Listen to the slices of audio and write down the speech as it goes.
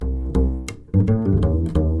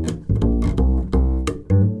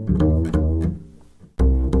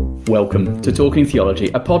Welcome to Talking Theology,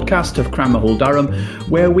 a podcast of Cranmer Hall, Durham,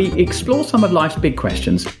 where we explore some of life's big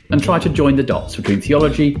questions and try to join the dots between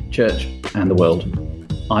theology, church and the world.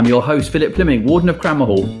 I'm your host, Philip Plimming, Warden of Cranmer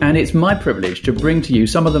Hall, and it's my privilege to bring to you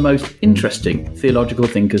some of the most interesting theological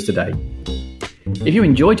thinkers today. If you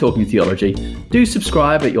enjoy Talking Theology, do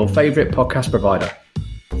subscribe at your favourite podcast provider.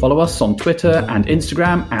 Follow us on Twitter and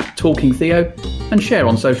Instagram at Talking Theo and share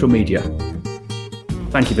on social media.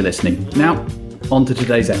 Thank you for listening. Now, on to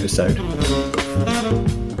today's episode.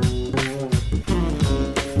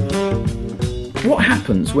 What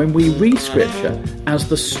happens when we read Scripture as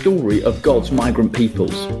the story of God's migrant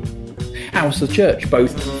peoples? How has the Church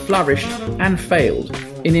both flourished and failed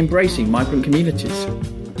in embracing migrant communities?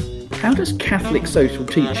 How does Catholic social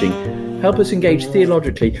teaching help us engage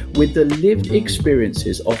theologically with the lived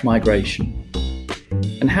experiences of migration?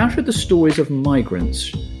 And how should the stories of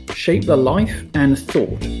migrants shape the life and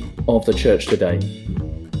thought of the Church today?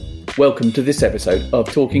 Welcome to this episode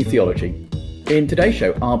of Talking Theology. In today's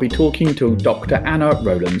show, I'll be talking to Dr. Anna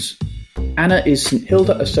Rowlands. Anna is St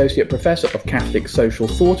Hilda Associate Professor of Catholic Social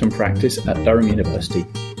Thought and Practice at Durham University.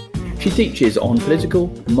 She teaches on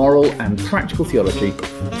political, moral and practical theology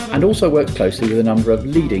and also works closely with a number of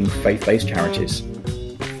leading faith-based charities.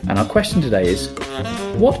 And our question today is,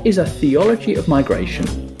 what is a theology of migration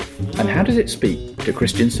and how does it speak to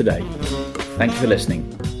Christians today? Thank you for listening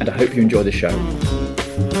and I hope you enjoy the show.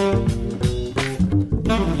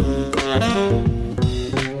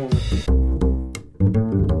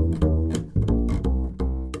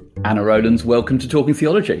 Anna Rowlands, welcome to Talking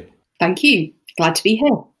Theology. Thank you. Glad to be here.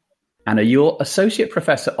 Anna, you're Associate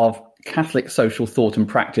Professor of Catholic Social Thought and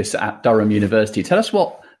Practice at Durham University. Tell us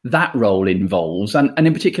what that role involves and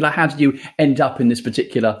in particular, how did you end up in this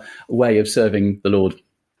particular way of serving the Lord?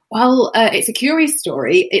 Well, it's a curious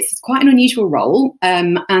story. It's quite an unusual role.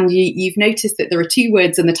 And you've noticed that there are two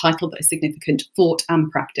words in the title that are significant, thought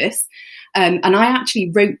and practice. And I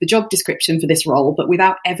actually wrote the job description for this role, but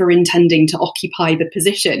without ever intending to occupy the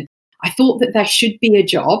position. I thought that there should be a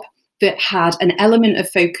job that had an element of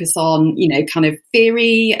focus on, kind of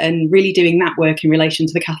theory and really doing that work in relation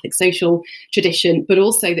to the Catholic social tradition, but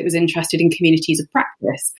also that was interested in communities of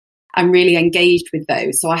practice and really engaged with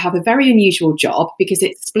those. So I have a very unusual job because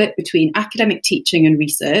it's split between academic teaching and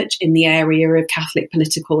research in the area of Catholic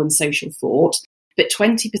political and social thought. But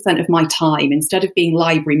 20% of my time, instead of being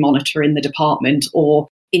library monitor in the department or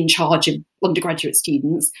in charge of undergraduate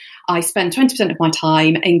students, I spend 20% of my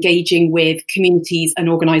time engaging with communities and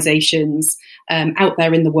organisations out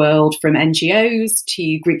there in the world, from NGOs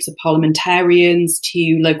to groups of parliamentarians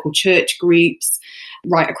to local church groups,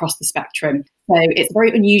 right across the spectrum. So it's a very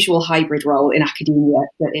unusual hybrid role in academia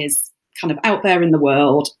that is kind of out there in the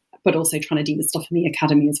world, but also trying to do the stuff in the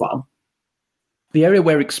academy as well. The area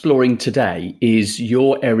we're exploring today is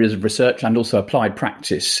your areas of research and also applied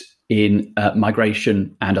practice in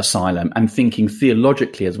migration and asylum and thinking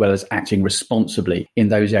theologically as well as acting responsibly in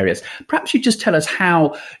those areas. Perhaps you just tell us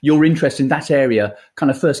how your interest in that area kind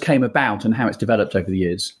of first came about and how it's developed over the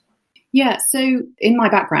years. Yeah, so in my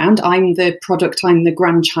background, I'm the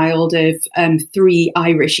grandchild of three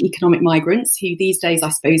Irish economic migrants who these days, I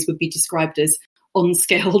suppose, would be described as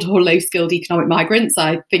unskilled or low-skilled economic migrants.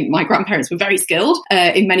 I think my grandparents were very skilled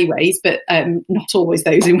in many ways, but not always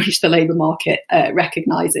those in which the labour market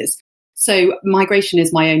recognises. So migration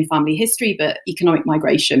is my own family history, but economic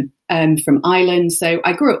migration from Ireland. So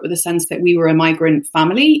I grew up with a sense that we were a migrant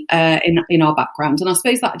family in our background. And I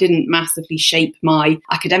suppose that didn't massively shape my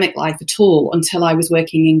academic life at all until I was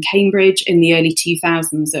working in Cambridge in the early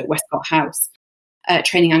 2000s at Westcott House,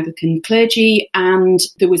 training Anglican clergy. And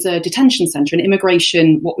there was a detention centre, an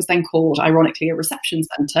immigration, what was then called, ironically, a reception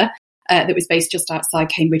centre, that was based just outside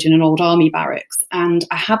Cambridge in an old army barracks. And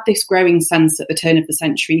I had this growing sense at the turn of the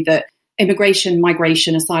century that immigration,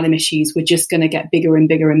 migration, asylum issues were just going to get bigger and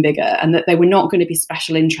bigger and bigger, and that they were not going to be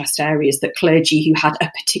special interest areas that clergy who had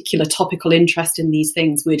a particular topical interest in these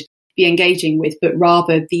things would be engaging with, but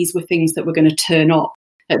rather these were things that were going to turn up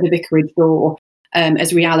at the vicarage door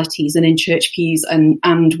as realities and in church pews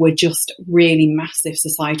and were just really massive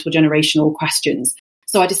societal generational questions.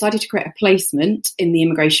 So I decided to create a placement in the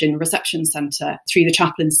Immigration Reception Centre through the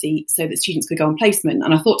chaplaincy so that students could go on placement.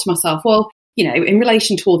 And I thought to myself, well, in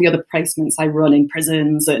relation to all the other placements I run in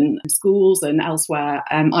prisons and schools and elsewhere,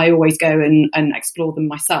 I always go and explore them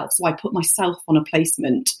myself. So I put myself on a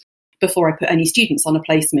placement before I put any students on a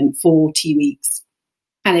placement for 2 weeks.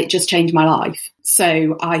 And it just changed my life.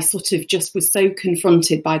 So I sort of just was so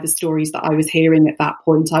confronted by the stories that I was hearing at that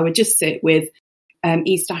point. I would just sit with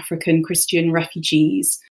East African Christian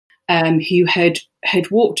refugees who had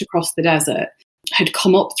walked across the desert, had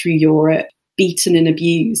come up through Europe, beaten and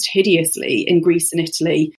abused hideously in Greece and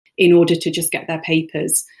Italy in order to just get their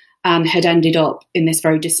papers, and had ended up in this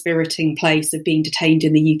very dispiriting place of being detained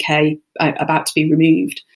in the UK, about to be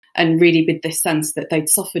removed. And really with this sense that they'd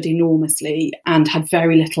suffered enormously and had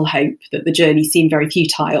very little hope, that the journey seemed very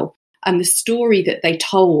futile. And the story that they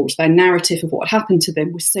told, their narrative of what happened to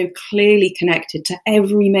them, was so clearly connected to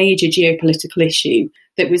every major geopolitical issue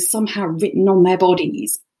that was somehow written on their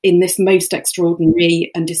bodies in this most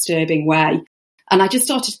extraordinary and disturbing way. And I just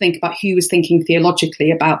started to think about who was thinking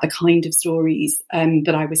theologically about the kind of stories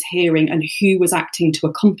that I was hearing, and who was acting to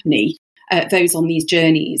accompany those on these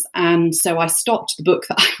journeys. And so I stopped the book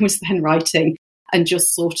that I was then writing and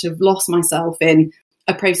just sort of lost myself in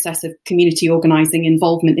a process of community organising,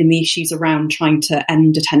 involvement in the issues around trying to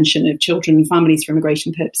end detention of children and families for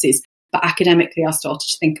immigration purposes. But academically, I started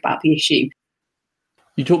to think about the issue.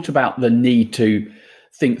 You talked about the need to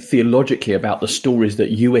think theologically about the stories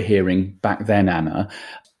that you were hearing back then, Anna.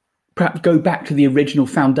 Perhaps go back to the original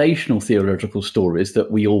foundational theological stories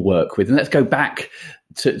that we all work with. And let's go back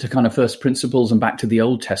to kind of first principles and back to the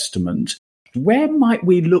Old Testament. Where might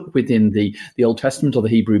we look within the Old Testament or the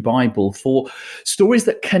Hebrew Bible for stories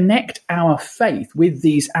that connect our faith with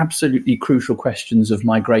these absolutely crucial questions of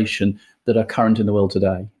migration that are current in the world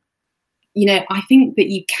today? You know, I think that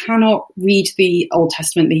you cannot read the Old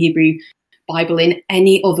Testament, the Hebrew Bible, in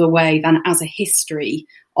any other way than as a history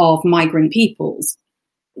of migrant peoples.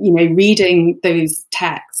 You know, reading those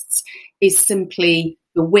texts is simply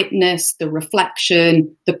the witness, the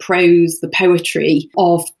reflection, the prose, the poetry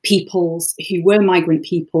of peoples who were migrant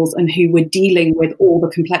peoples and who were dealing with all the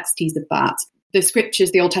complexities of that. The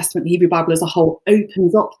scriptures, the Old Testament, the Hebrew Bible as a whole,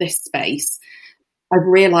 opens up this space of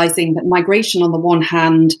realizing that migration on the one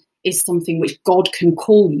hand is something which God can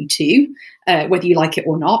call you to, whether you like it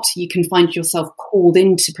or not. You can find yourself called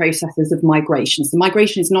into processes of migration. So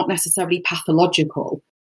migration is not necessarily pathological.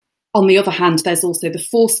 On the other hand, there's also the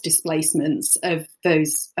forced displacements of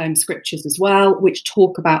those scriptures as well, which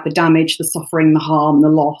talk about the damage, the suffering, the harm, the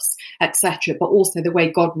loss, etc., but also the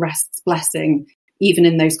way God rests blessing even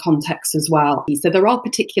in those contexts as well. So there are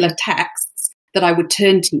particular texts that I would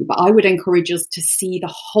turn to, but I would encourage us to see the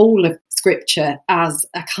whole of Scripture as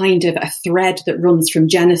a kind of a thread that runs from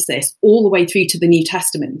Genesis all the way through to the New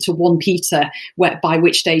Testament, to 1 Peter, by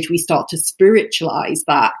which stage we start to spiritualize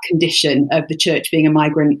that condition of the church being a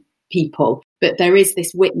migrant people. But there is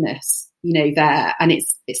this witness, you know, there, and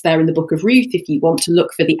it's there in the book of Ruth if you want to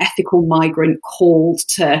look for the ethical migrant called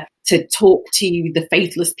to talk to the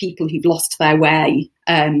faithless people who've lost their way.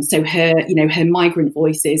 So her, you know, her migrant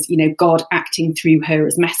voice is, you know, God acting through her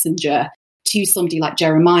as messenger to somebody like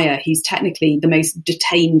Jeremiah, who's technically the most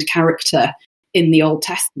detained character in the Old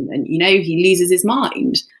Testament. You know, he loses his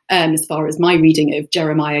mind as far as my reading of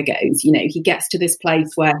Jeremiah goes. You know, he gets to this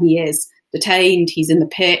place where he is detained, he's in the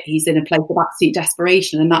pit, he's in a place of absolute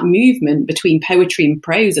desperation. And that movement between poetry and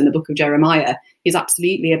prose in the book of Jeremiah is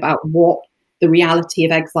absolutely about what the reality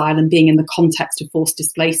of exile and being in the context of forced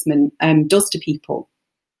displacement does to people.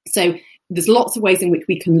 So there's lots of ways in which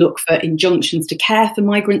we can look for injunctions to care for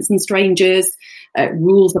migrants and strangers,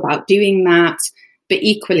 rules about doing that. But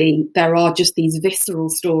equally, there are just these visceral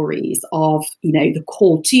stories of, you know, the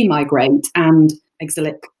call to migrate and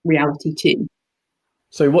exilic reality too.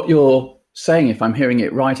 So what you're saying, if I'm hearing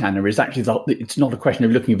it right, Anna, is actually it's not a question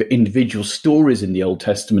of looking at individual stories in the Old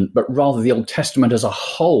Testament, but rather the Old Testament as a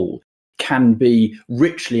whole can be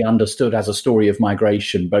richly understood as a story of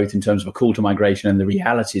migration, both in terms of a call to migration and the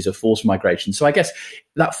realities of forced migration. So I guess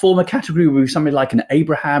that former category would be somebody like an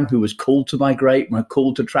Abraham who was called to migrate,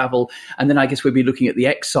 called to travel. And then I guess we'd be looking at the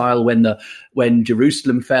exile when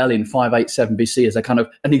Jerusalem fell in 587 BC as a kind of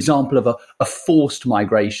an example of a forced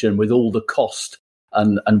migration with all the cost.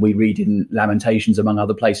 And we read in Lamentations, among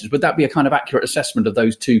other places. Would that be a kind of accurate assessment of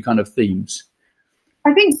those two kind of themes?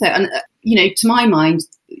 I think so. And, you know, to my mind,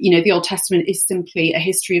 you know, the Old Testament is simply a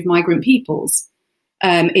history of migrant peoples.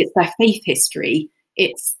 It's their faith history.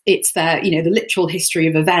 It's their, you know, the literal history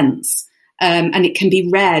of events. And it can be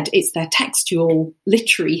read. It's their textual,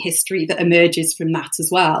 literary history that emerges from that as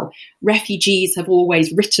well. Refugees have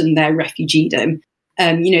always written their refugeedom.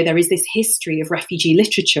 You know, there is this history of refugee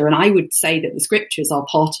literature, and I would say that the scriptures are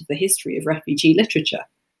part of the history of refugee literature.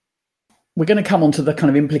 We're going to come on to the kind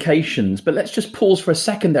of implications, but let's just pause for a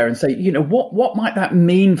second there and say, you know, what might that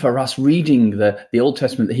mean for us reading the Old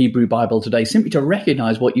Testament, the Hebrew Bible today, simply to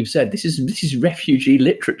recognise what you've said. This is refugee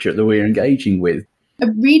literature that we're engaging with.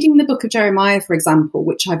 Reading the book of Jeremiah, for example,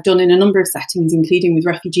 which I've done in a number of settings, including with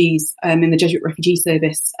refugees in the Jesuit Refugee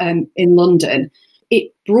Service in London,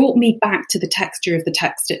 it brought me back to the texture of the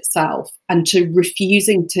text itself and to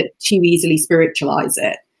refusing to too easily spiritualise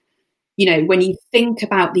it. When you think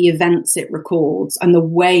about the events it records and the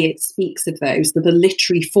way it speaks of those, the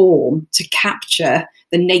literary form to capture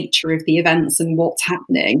the nature of the events and what's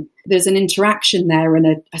happening, there's an interaction there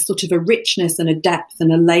and a sort of a richness and a depth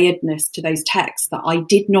and a layeredness to those texts that I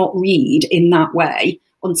did not read in that way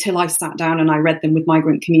until I sat down and I read them with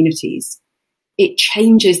migrant communities. It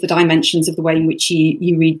changes the dimensions of the way in which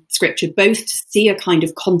you read scripture, both to see a kind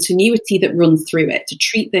of continuity that runs through it, to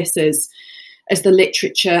treat this as the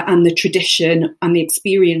literature and the tradition and the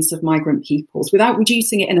experience of migrant peoples without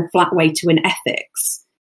reducing it in a flat way to an ethics,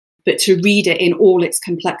 but to read it in all its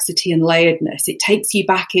complexity and layeredness. It takes you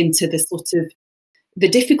back into the sort of the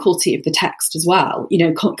difficulty of the text as well,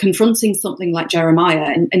 confronting something like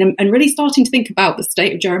Jeremiah and really starting to think about the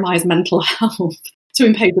state of Jeremiah's mental health to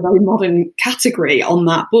impose a very modern category on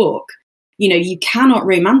that book. You cannot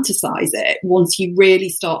romanticize it once you really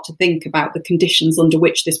start to think about the conditions under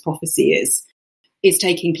which this prophecy is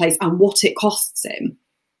taking place and what it costs him.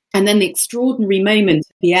 And then the extraordinary moment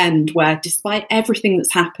at the end where, despite everything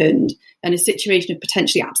that's happened and a situation of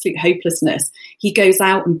potentially absolute hopelessness, he goes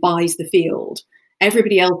out and buys the field.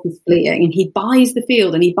 Everybody else is fleeing and he buys the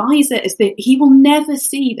field, and he buys it as if he will never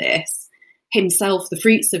see this himself, the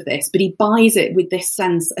fruits of this, but he buys it with this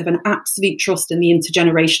sense of an absolute trust in the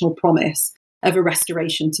intergenerational promise of a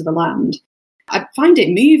restoration to the land. I find it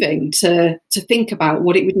moving to think about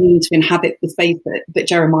what it would mean to inhabit the space that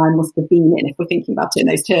Jeremiah must have been in, if we're thinking about it in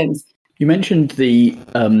those terms. You mentioned the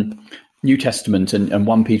New Testament and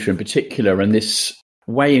 1 Peter in particular, and this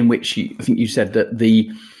way in which I think you said that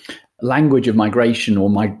the language of migration or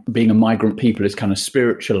being a migrant people is kind of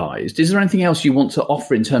spiritualized. Is there anything else you want to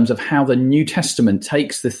offer in terms of how the New Testament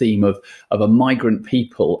takes the theme of a migrant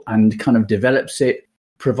people and kind of develops it,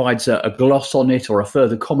 provides a gloss on it or a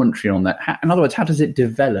further commentary on that? In other words, how does it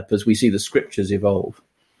develop as we see the scriptures evolve?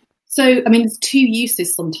 So, there's two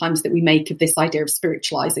uses sometimes that we make of this idea of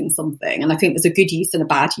spiritualizing something. And I think there's a good use and a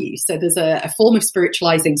bad use. So there's a form of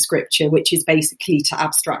spiritualizing scripture, which is basically to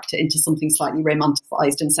abstract it into something slightly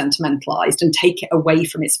romanticized and sentimentalized and take it away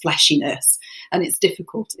from its fleshiness and its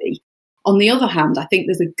difficulty. On the other hand, I think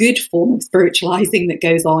there's a good form of spiritualizing that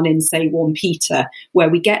goes on in, say, 1 Peter, where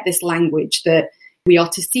we get this language that we are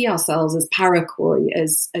to see ourselves as parakoi,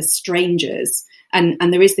 as strangers. And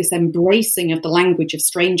there is this embracing of the language of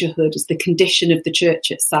strangerhood as the condition of the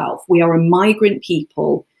church itself. We are a migrant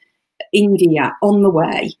people in via, on the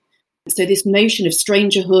way. So this notion of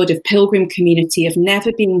strangerhood, of pilgrim community, of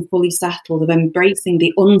never being fully settled, of embracing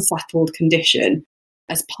the unsettled condition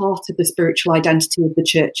as part of the spiritual identity of the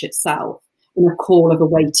church itself, and a call of a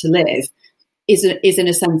way to live, is in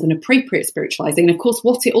a sense an appropriate spiritualizing. And of course,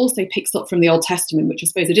 what it also picks up from the Old Testament, which I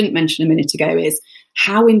suppose I didn't mention a minute ago, is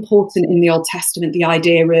how important in the Old Testament the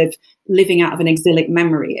idea of living out of an exilic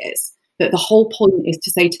memory is. That the whole point is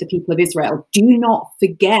to say to the people of Israel, do not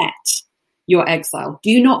forget your exile.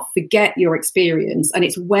 Do not forget your experience. And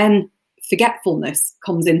it's when forgetfulness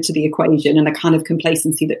comes into the equation and a kind of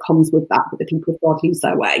complacency that comes with that the people of God lose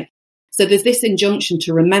their way. So there's this injunction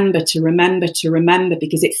to remember,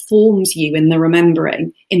 because it forms you in the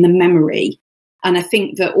remembering, in the memory. And I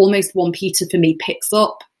think that almost 1 Peter for me picks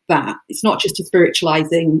up that. It's not just a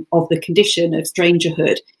spiritualizing of the condition of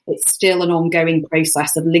strangerhood. It's still an ongoing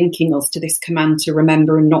process of linking us to this command to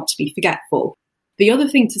remember and not to be forgetful. The other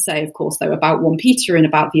thing to say, of course, though, about 1 Peter and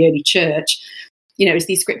about the early church, as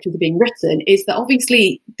these scriptures are being written, is that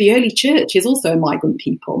obviously the early church is also a migrant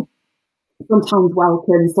people. Sometimes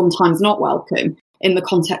welcome, sometimes not welcome, in the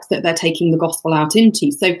context that they're taking the gospel out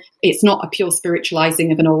into. So it's not a pure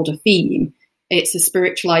spiritualizing of an older theme. It's a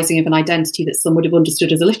spiritualizing of an identity that some would have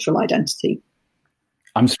understood as a literal identity.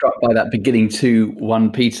 I'm struck by that beginning to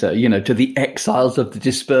 1 Peter, to the exiles of the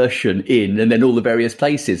dispersion in, and then all the various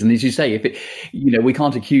places. And as you say, we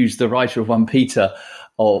can't accuse the writer of 1 Peter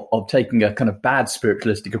of taking a kind of bad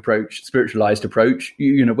spiritualized approach,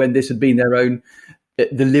 when this had been their own,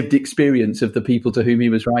 the lived experience of the people to whom he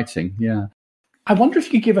was writing. Yeah. I wonder if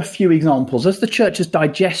you could give a few examples as the church has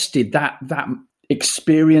digested that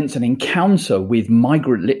experience and encounter with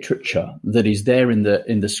migrant literature that is there in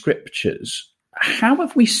the scriptures. How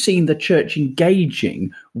have we seen the church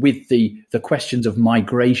engaging with the questions of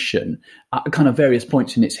migration at kind of various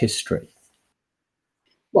points in its history?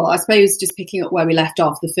 Well, I suppose just picking up where we left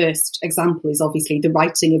off, the first example is obviously the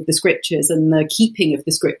writing of the scriptures and the keeping of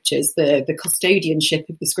the scriptures, the custodianship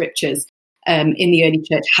of the scriptures in the early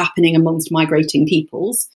church happening amongst migrating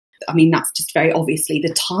peoples. That's just very obviously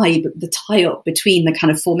the tie up between the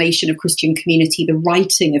kind of formation of Christian community, the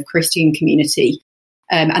writing of Christian community,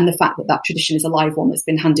 and the fact that tradition is a live one that's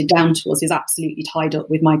been handed down to us is absolutely tied up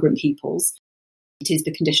with migrant peoples. It is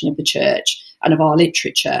the condition of the church and of our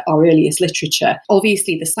literature, our earliest literature.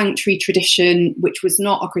 Obviously, the sanctuary tradition, which was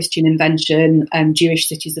not a Christian invention, Jewish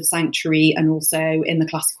cities of sanctuary, and also in the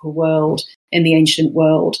classical world, in the ancient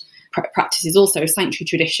world, practices also sanctuary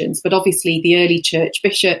traditions. But obviously, the early church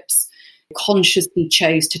bishops consciously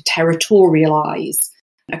chose to territorialise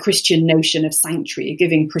a Christian notion of sanctuary,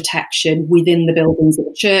 giving protection within the buildings of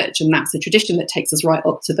the church. And that's a tradition that takes us right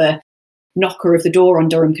up to the knocker of the door on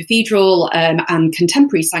Durham Cathedral, and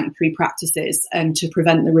contemporary sanctuary practices to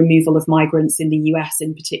prevent the removal of migrants in the US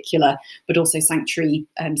in particular, but also sanctuary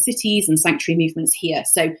cities and sanctuary movements here.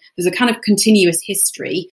 So there's a kind of continuous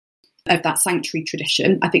history of that sanctuary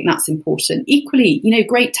tradition. I think that's important. Equally,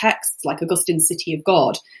 great texts like Augustine's City of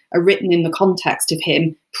God are written in the context of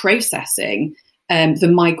him processing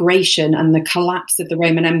the migration and the collapse of the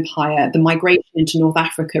Roman Empire, the migration into North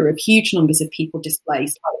Africa of huge numbers of people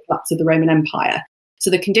displaced by the collapse of the Roman Empire. So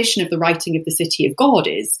the condition of the writing of the City of God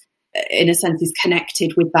is, in a sense, is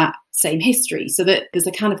connected with that same history. So that there's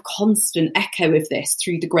a kind of constant echo of this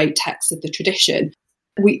through the great texts of the tradition.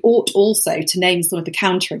 We ought also to name some of the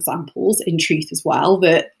counterexamples in truth as well,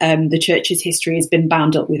 that the church's history has been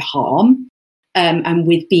bound up with harm and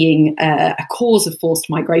with being a cause of forced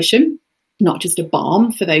migration, not just a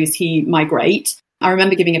balm for those who migrate. I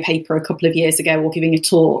remember giving a paper a couple of years ago, or giving a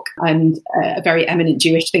talk, and a very eminent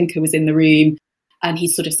Jewish thinker was in the room, and he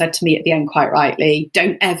sort of said to me at the end quite rightly,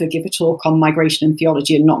 don't ever give a talk on migration and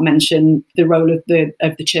theology and not mention the role of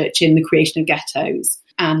the church in the creation of ghettos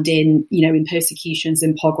and in persecutions,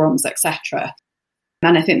 in pogroms, etc.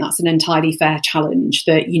 And I think that's an entirely fair challenge,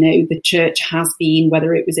 that, the church has been,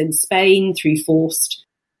 whether it was in Spain through forced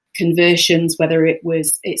conversions, whether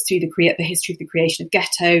it's through the history of the creation of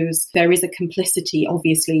ghettos, there is a complicity,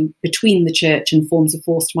 obviously, between the church and forms of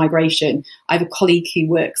forced migration. I have a colleague who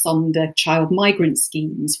works on the child migrant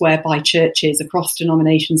schemes, whereby churches across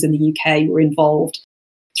denominations in the UK were involved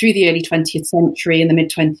through the early 20th century and the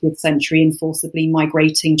mid-20th century in forcibly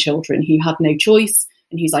migrating children who had no choice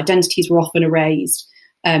and whose identities were often erased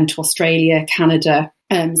to Australia, Canada,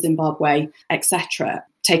 Zimbabwe, etc.,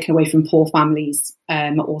 taken away from poor families,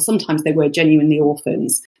 or sometimes they were genuinely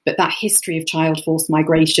orphans. But that history of child forced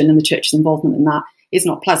migration and the church's involvement in that is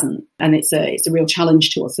not pleasant, and it's a real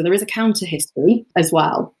challenge to us. So there is a counter history as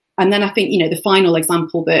well. And then I think, the final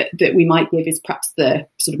example that we might give is perhaps the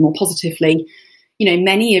sort of more positively,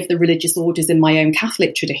 many of the religious orders in my own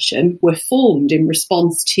Catholic tradition were formed in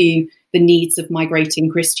response to the needs of migrating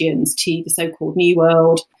Christians to the so-called New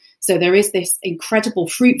World. So there is this incredible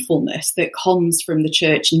fruitfulness that comes from the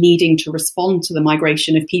church needing to respond to the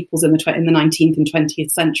migration of peoples in the 19th and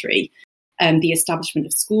 20th century, and the establishment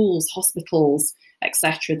of schools, hospitals,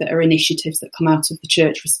 etc., that are initiatives that come out of the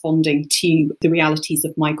church responding to the realities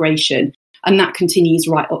of migration. And that continues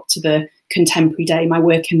right up to the contemporary day. My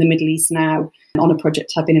work in the Middle East now, on a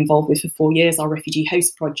project I've been involved with for 4 years, our Refugee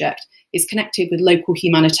Host Project, is connected with local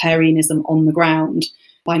humanitarianism on the ground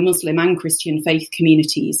by Muslim and Christian faith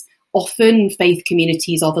communities. Often faith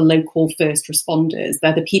communities are the local first responders.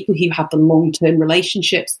 They're the people who have the long-term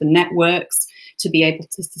relationships, the networks, to be able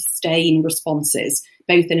to sustain responses,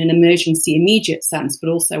 both in an emergency immediate sense, but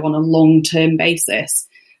also on a long-term basis.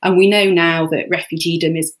 And we know now that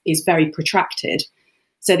refugeedom is very protracted.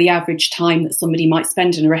 So the average time that somebody might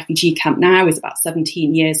spend in a refugee camp now is about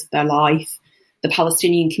 17 years of their life. The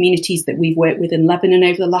Palestinian communities that we've worked with in Lebanon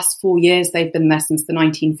over the last 4 years, they've been there since the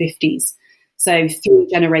 1950s. So 3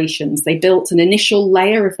 generations. They built an initial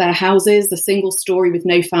layer of their houses, a single story with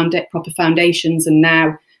no proper foundations, and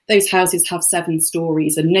now those houses have 7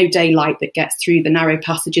 stories and no daylight that gets through the narrow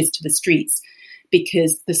passages to the streets,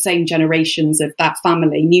 because the same generations of that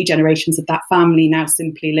family, new generations of that family, now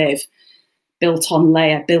simply live built on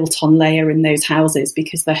layer in those houses,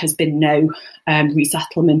 because there has been no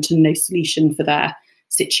resettlement and no solution for their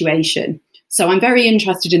situation. So I'm very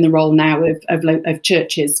interested in the role now of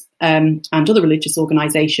churches and other religious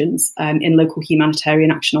organisations in local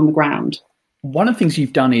humanitarian action on the ground. One of the things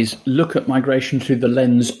you've done is look at migration through the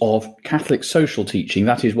lens of Catholic social teaching.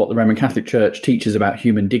 That is what the Roman Catholic Church teaches about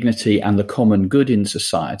human dignity and the common good in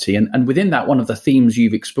society. And within that, one of the themes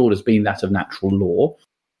you've explored has been that of natural law.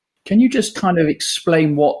 Can you just kind of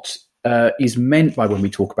explain what is meant by when we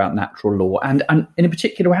talk about natural law? And in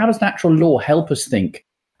particular, how does natural law help us think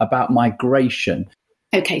about migration?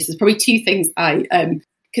 Okay, so there's probably 2 things I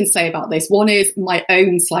can say about this. One is my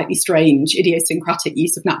own slightly strange idiosyncratic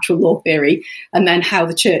use of natural law theory, and then how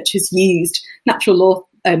the church has used natural law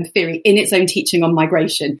theory in its own teaching on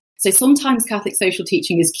migration. So sometimes Catholic social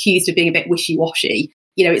teaching is accused of being a bit wishy-washy.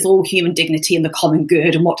 It's all human dignity and the common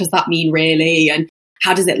good, and what does that mean really? And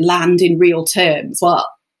how does it land in real terms? Well,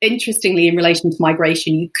 interestingly, in relation to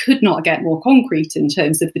migration, you could not get more concrete in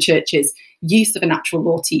terms of the church's use of a natural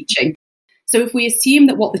law teaching. So if we assume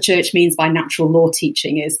that what the church means by natural law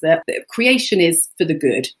teaching is that creation is for the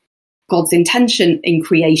good, God's intention in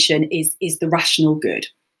creation is the rational good.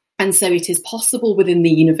 And so it is possible within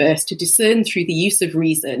the universe to discern through the use of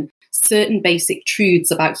reason certain basic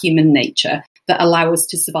truths about human nature that allow us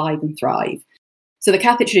to survive and thrive. So the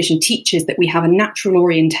Catholic tradition teaches that we have a natural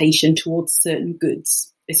orientation towards certain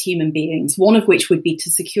goods as human beings, one of which would be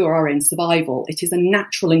to secure our own survival. It is a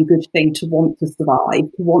natural and good thing to want to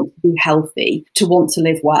survive, to want to be healthy, to want to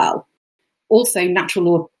live well. Also, natural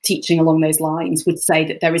law teaching along those lines would say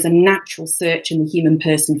that there is a natural search in the human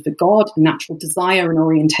person for God, a natural desire and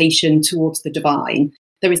orientation towards the divine.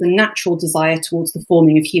 There is a natural desire towards the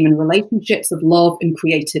forming of human relationships of love and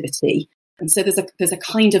creativity. And so there's a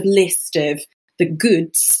kind of list of the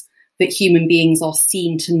goods that human beings are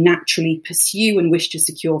seen to naturally pursue and wish to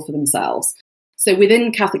secure for themselves. So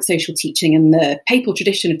within Catholic social teaching and the papal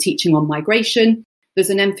tradition of teaching on migration, there's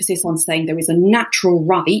an emphasis on saying there is a natural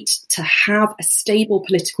right to have a stable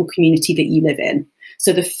political community that you live in.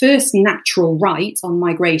 So the first natural right on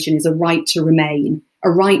migration is a right to remain, a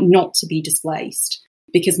right not to be displaced,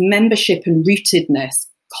 because membership and rootedness,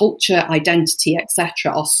 culture, identity,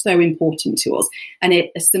 etc., are so important to us. And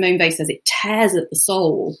it, as Simone Weil says, it tears at the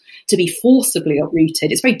soul to be forcibly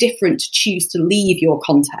uprooted. It's very different to choose to leave your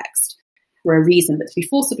context for a reason, but to be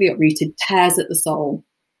forcibly uprooted tears at the soul.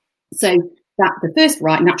 So that the first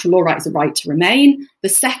right, natural law right, is a right to remain. The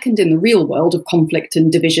second, in the real world of conflict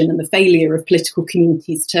and division and the failure of political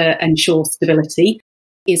communities to ensure stability,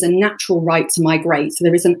 is a natural right to migrate. So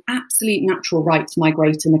there is an absolute natural right to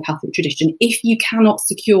migrate in the Catholic tradition if you cannot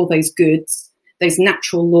secure those goods, those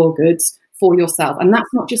natural law goods, for yourself. And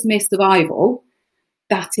that's not just mere survival,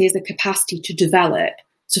 that is a capacity to develop,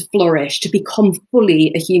 to flourish, to become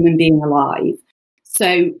fully a human being alive.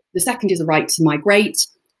 So the second is a right to migrate.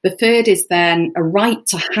 The third is then a right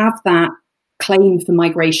to have that claim for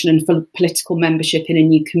migration and for political membership in a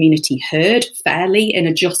new community heard fairly in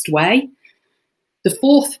a just way. The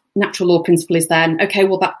fourth natural law principle is then, okay,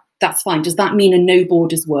 well, that's fine. Does that mean a no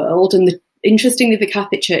borders world? And interestingly, the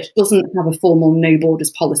Catholic Church doesn't have a formal no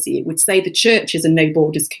borders policy. It would say the church is a no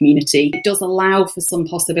borders community. It does allow for some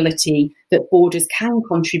possibility that borders can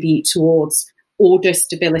contribute towards order,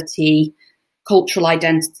 stability, cultural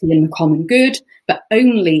identity and the common good, but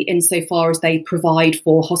only insofar as they provide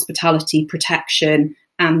for hospitality, protection,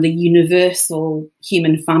 and the universal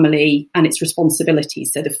human family and its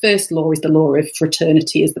responsibilities. So the first law is the law of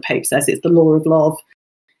fraternity, as the Pope says. It's the law of love.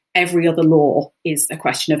 Every other law is a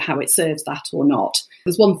question of how it serves that or not.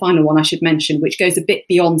 There's one final one I should mention, which goes a bit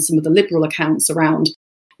beyond some of the liberal accounts around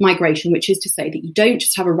migration, which is to say that you don't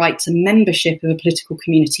just have a right to membership of a political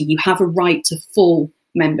community, you have a right to full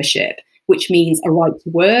membership, which means a right to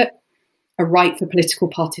work, a right for political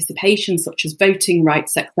participation, such as voting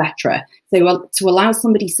rights, etc. So to allow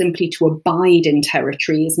somebody simply to abide in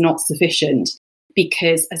territory is not sufficient,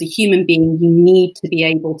 because as a human being, you need to be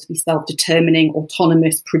able to be self-determining,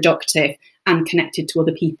 autonomous, productive, and connected to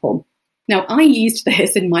other people. Now, I used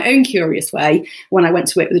this in my own curious way when I went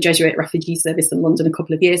to work with the Jesuit Refugee Service in London a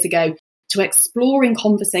couple of years ago, to explore in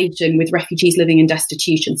conversation with refugees living in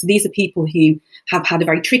destitution. So these are people who have had a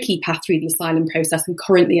very tricky path through the asylum process and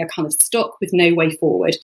currently are kind of stuck with no way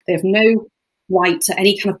forward. They have no right to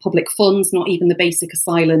any kind of public funds, not even the basic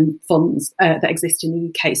asylum funds that exist in the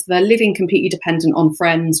UK. So they're living completely dependent on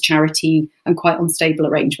friends, charity, and quite unstable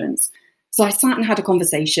arrangements. So I sat and had a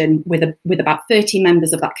conversation with about 30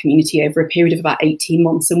 members of that community over a period of about 18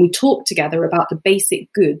 months. And we talked together about the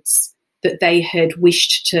basic goods that they had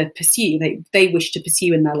wished to pursue, they wished to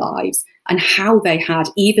pursue in their lives, and how they had,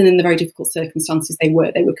 even in the very difficult circumstances they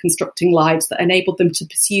were constructing lives that enabled them to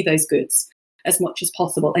pursue those goods as much as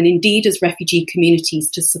possible. And indeed, as refugee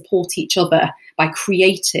communities, to support each other by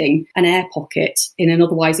creating an air pocket in an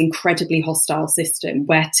otherwise incredibly hostile system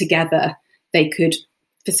where together they could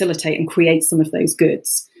facilitate and create some of those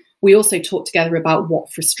goods. We also talked together about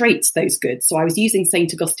what frustrates those goods. So I was using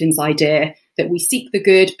St. Augustine's idea that we seek the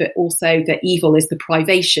good, but also that evil is the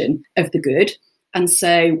privation of the good. And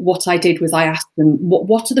so what I did was I asked them,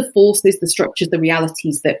 what are the forces, the structures, the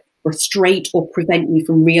realities that frustrate or prevent you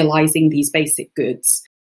from realizing these basic goods?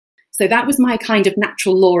 So that was my kind of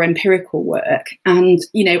natural law empirical work. And,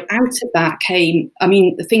 out of that came,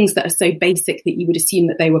 the things that are so basic that you would assume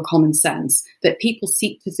that they were common sense, that people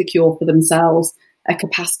seek to secure for themselves a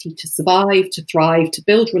capacity to survive, to thrive, to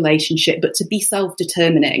build relationship, but to be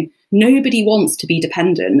self-determining. Nobody wants to be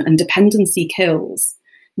dependent, and dependency kills.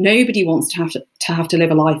 Nobody wants to have to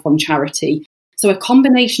live a life on charity. So a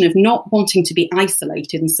combination of not wanting to be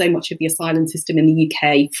isolated, and so much of the asylum system in the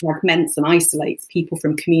UK fragments and isolates people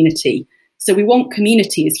from community. So we want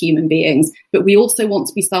community as human beings, but we also want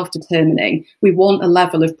to be self-determining. We want a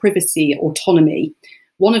level of privacy, autonomy.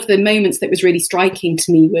 One of the moments that was really striking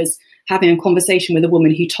to me was having a conversation with a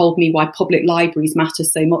woman who told me why public libraries matter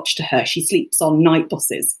so much to her. She sleeps on night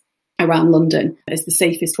buses around London as the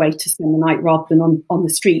safest way to spend the night rather than on the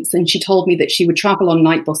streets. And she told me that she would travel on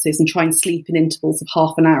night buses and try and sleep in intervals of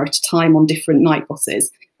half an hour at a time on different night buses.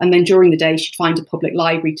 And then during the day, she'd find a public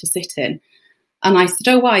library to sit in. And I said,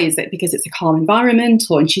 oh, why? Is it because it's a calm environment?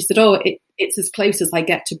 And she said, oh, it's as close as I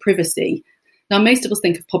get to privacy. Now, most of us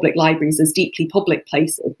think of public libraries as deeply public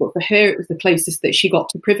places, but for her, it was the closest that she got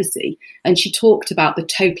to privacy. And she talked about the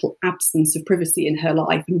total absence of privacy in her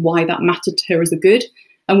life and why that mattered to her as a good.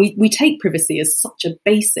 And we take privacy as such a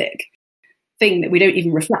basic thing that we don't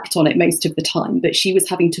even reflect on it most of the time. But she was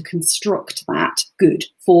having to construct that good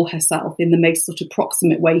for herself in the most sort of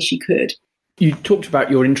proximate way she could. You talked about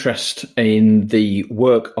your interest in the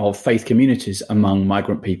work of faith communities among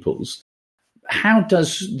migrant peoples. How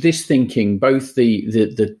does this thinking, both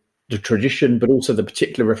the tradition, but also the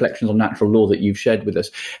particular reflections on natural law that you've shared with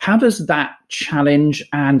us, how does that challenge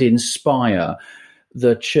and inspire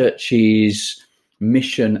the church's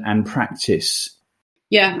mission and practice?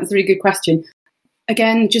 Yeah, that's a really good question.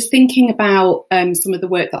 Again, just thinking about some of the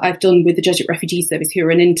work that I've done with the Jesuit Refugee Service, who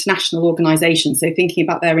are an international organisation, so thinking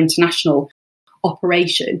about their international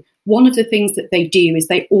operation, one of the things that they do is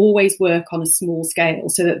they always work on a small scale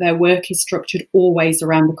so that their work is structured always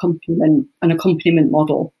around an accompaniment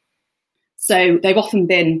model. So they've often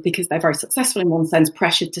been, because they're very successful in one sense,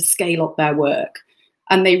 pressured to scale up their work.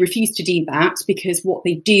 And they refuse to do that because what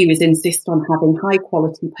they do is insist on having high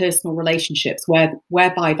quality personal relationships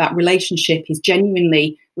whereby that relationship is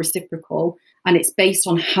genuinely reciprocal and it's based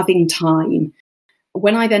on having time.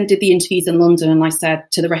 When I then did the interviews in London and I said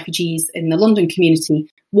to the refugees in the London community,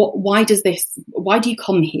 why do you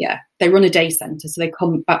come here? They run a day centre, so they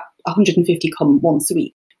come, about 150 come once a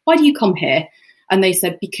week. Why do you come here? And they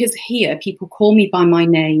said, because here people call me by my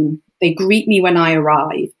name. They greet me when I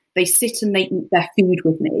arrive. They sit and they eat their food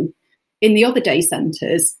with me. In the other day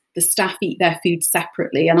centres, the staff eat their food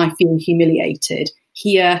separately and I feel humiliated.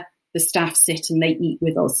 Here, the staff sit and they eat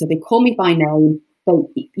with us. So they call me by name.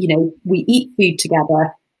 We eat food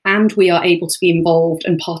together and we are able to be involved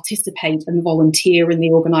and participate and volunteer in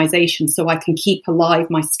the organisation so I can keep alive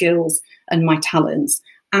my skills and my talents.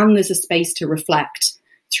 And there's a space to reflect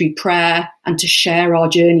through prayer and to share our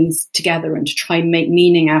journeys together and to try and make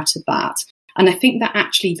meaning out of that. And I think that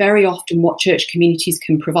actually very often what church communities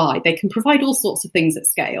can provide, they can provide all sorts of things at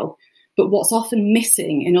scale. But what's often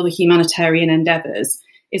missing in other humanitarian endeavours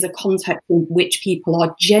is a context in which people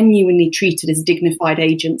are genuinely treated as dignified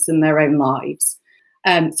agents in their own lives.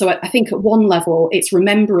 So I think at one level, it's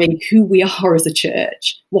remembering who we are as a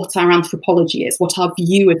church, what our anthropology is, what our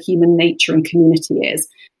view of human nature and community is,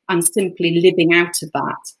 and simply living out of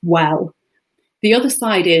that well. The other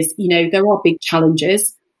side is, there are big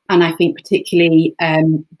challenges. And I think particularly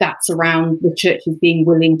that's around the churches being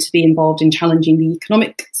willing to be involved in challenging the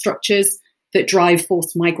economic structures that drive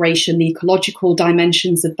forced migration, the ecological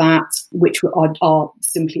dimensions of that, which are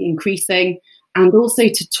simply increasing, and also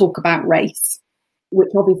to talk about race, which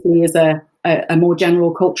obviously is a more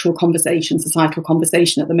general cultural conversation, societal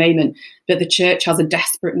conversation at the moment. But the church has a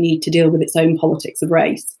desperate need to deal with its own politics of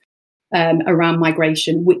race around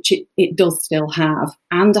migration, which it does still have.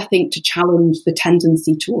 And I think to challenge the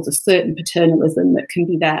tendency towards a certain paternalism that can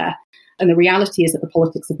be there. And the reality is that the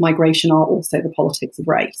politics of migration are also the politics of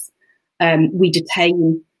race. We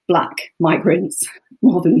detain Black migrants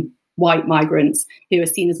more than white migrants who are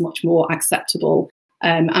seen as much more acceptable.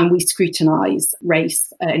 And we scrutinise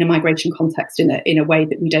race in a migration context in a way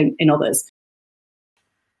that we don't in others.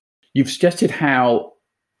 You've suggested how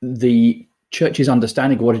the church's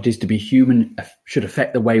understanding of what it is to be human should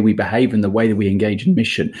affect the way we behave and the way that we engage in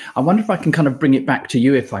mission. I wonder if I can kind of bring it back to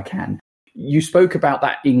you, if I can. You spoke about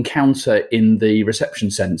that encounter in the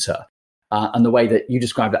reception centre. And the way that you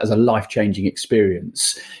described that as a life-changing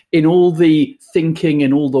experience. In all the thinking,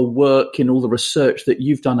 in all the work, in all the research that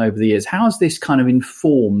you've done over the years, how has this kind of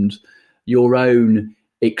informed your own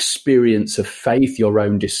experience of faith, your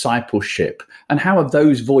own discipleship? And how have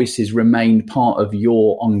those voices remained part of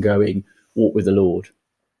your ongoing walk with the Lord?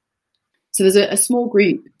 So there's a small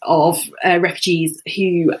group of refugees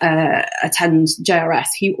who attend JRS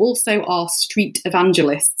who also are street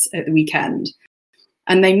evangelists at the weekend.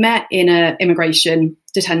 And they met in an immigration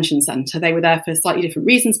detention centre. They were there for slightly different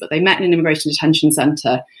reasons, but they met in an immigration detention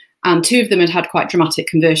centre. And two of them had quite dramatic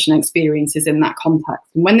conversion experiences in that context.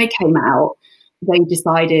 And when they came out, they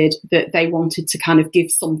decided that they wanted to kind of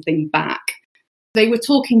give something back. They were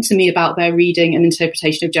talking to me about their reading and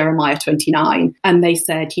interpretation of Jeremiah 29, and they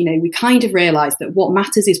said, we kind of realised that what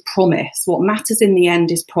matters is promise. What matters in the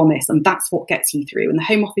end is promise, and that's what gets you through. And the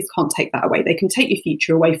Home Office can't take that away. They can take your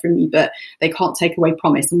future away from you, but they can't take away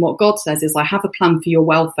promise. And what God says is, I have a plan for your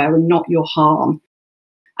welfare and not your harm.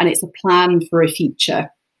 And it's a plan for a future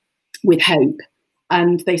with hope.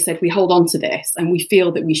 And they said, we hold on to this, and we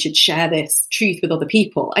feel that we should share this truth with other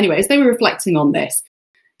people. Anyway, as they were reflecting on this,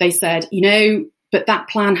 they said, but that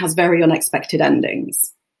plan has very unexpected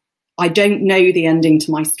endings. I don't know the ending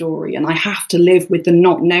to my story, and I have to live with the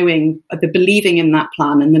not knowing, the believing in that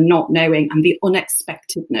plan and the not knowing and the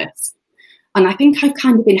unexpectedness. And I think I've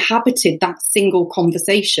kind of inhabited that single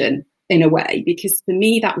conversation in a way, because for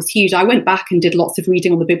me, that was huge. I went back and did lots of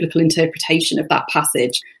reading on the biblical interpretation of that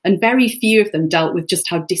passage, and very few of them dealt with just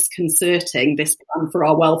how disconcerting this plan for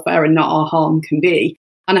our welfare and not our harm can be.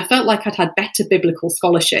 And I felt like I'd had better biblical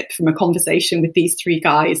scholarship from a conversation with these three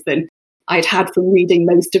guys than I'd had from reading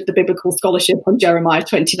most of the biblical scholarship on Jeremiah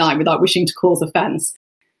 29 without wishing to cause offence.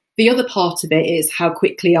 The other part of it is how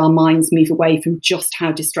quickly our minds move away from just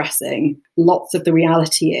how distressing lots of the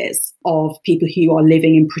reality is of people who are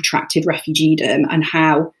living in protracted refugeedom, and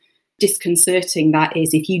how disconcerting that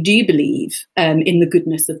is if you do believe in the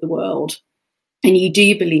goodness of the world. And you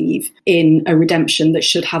do believe in a redemption that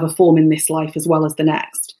should have a form in this life as well as the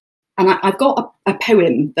next. And I've got a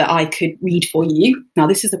poem that I could read for you. Now,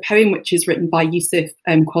 this is a poem which is written by Yusuf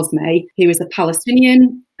Cosme, who is a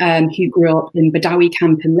Palestinian who grew up in Badawi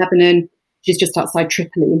camp in Lebanon, which is just outside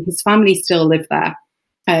Tripoli, and his family still live there.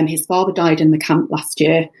 His father died in the camp last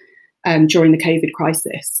year during the COVID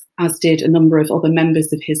crisis, as did a number of other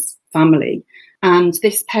members of his family. And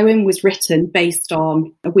this poem was written based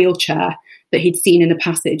on a wheelchair that he'd seen in a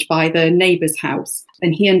passage by the neighbour's house.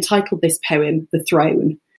 And he entitled this poem, The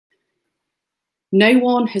Throne. No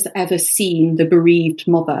one has ever seen the bereaved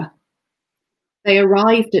mother. They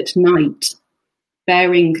arrived at night,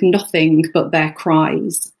 bearing nothing but their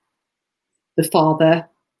cries. The father,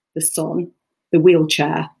 the son, the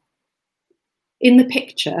wheelchair. In the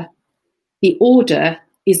picture, the order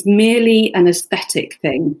is merely an aesthetic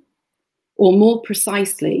thing, or more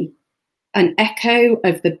precisely, an echo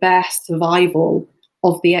of the bare survival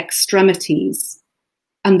of the extremities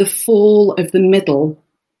and the fall of the middle,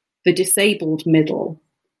 the disabled middle,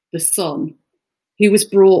 the son, who was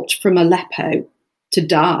brought from Aleppo to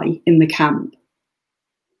die in the camp.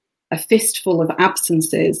 A fistful of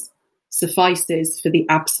absences suffices for the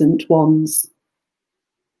absent ones.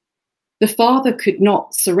 The father could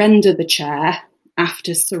not surrender the chair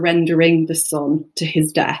after surrendering the son to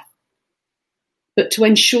his death. But to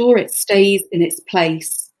ensure it stays in its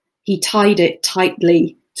place, he tied it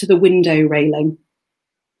tightly to the window railing.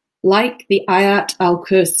 Like the Ayat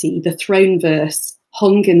al-Kursi, the throne verse,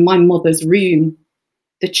 hung in my mother's room,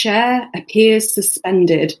 the chair appears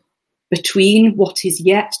suspended between what is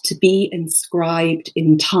yet to be inscribed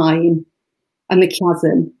in time and the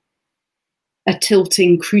chasm, a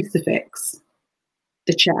tilting crucifix,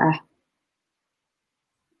 the chair.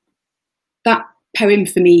 That poem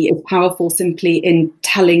for me is powerful simply in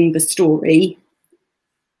telling the story,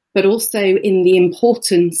 but also in the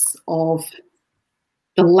importance of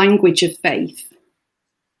the language of faith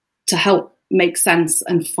to help make sense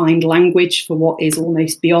and find language for what is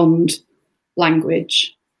almost beyond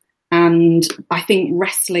language. And I think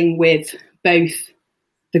wrestling with both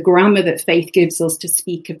the grammar that faith gives us to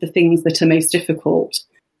speak of the things that are most difficult,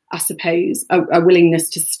 I suppose, a willingness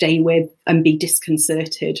to stay with and be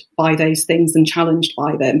disconcerted by those things and challenged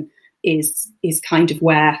by them is kind of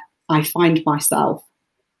where I find myself.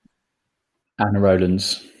 Anna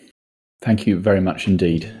Rowlands, thank you very much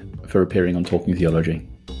indeed for appearing on Talking Theology.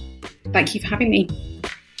 Thank you for having me.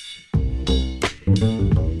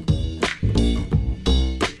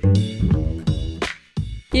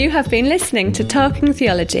 You have been listening to Talking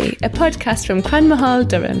Theology, a podcast from Cranmahall,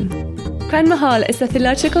 Durham. Cranmahall is a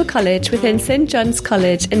theological college within St John's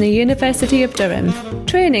College in the University of Durham,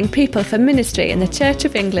 training people for ministry in the Church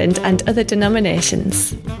of England and other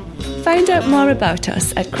denominations. Find out more about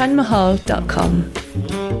us at cranmahall.com.